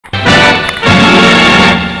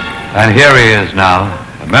And here he is now,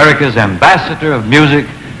 America's ambassador of music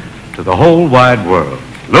to the whole wide world,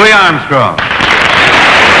 Louis Armstrong.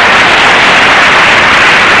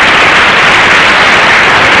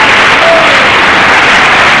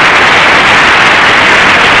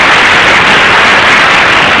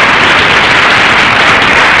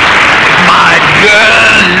 My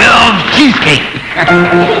girl loves cheesecake.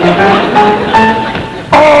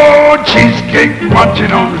 Oh, cheesecake,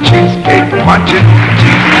 munching on the cheesecake, munching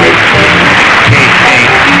cheesecake.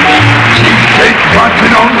 Cheesecake,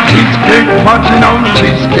 munching on the cheesecake, munching on the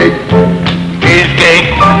cheesecake.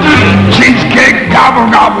 Cheesecake. Cheesecake, gobble,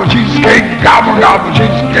 gobble, cheesecake, gobble, gobble,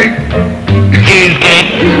 cheesecake.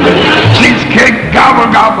 Cheesecake. Cheesecake,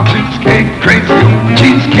 gobble, gobble, cheesecake, crazy over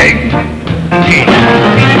cheesecake.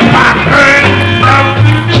 My girl loves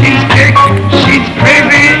cheesecake, she's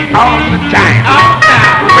crazy all the time.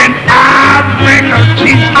 When I bring her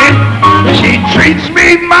cheesecake, she treats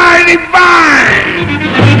me mighty fine.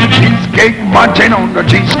 Cheesecake, munching on the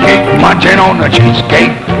cheesecake, munching on the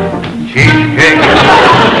cheesecake. Cheesecake,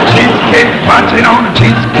 cheesecake, munching on the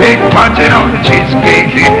cheesecake, munching on the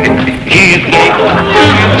cheesecake. Cheesecake.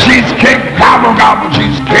 Cheesecake, gobble, gobble,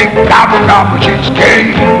 cheesecake, gobble, gobble,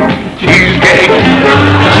 cheesecake. Cheesecake,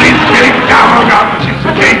 cheesecake, gobble, gobble,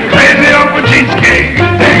 cheesecake, crazy over cheesecake.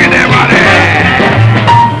 Take it, everybody.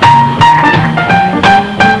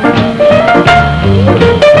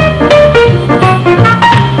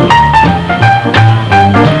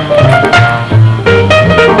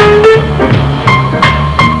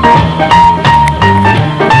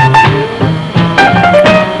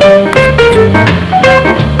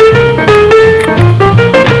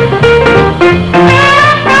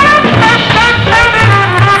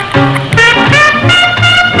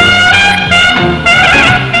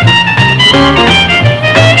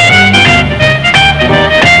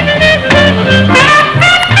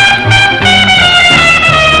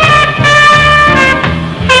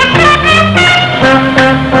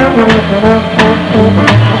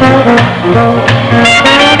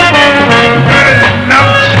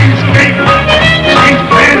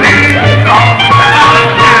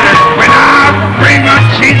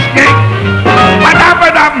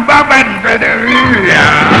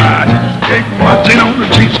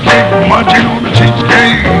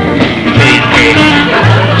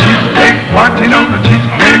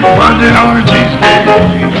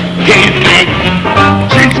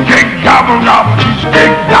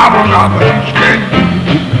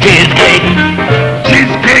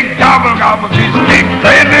 Cheesecake, gobble, gobble, cheesecake,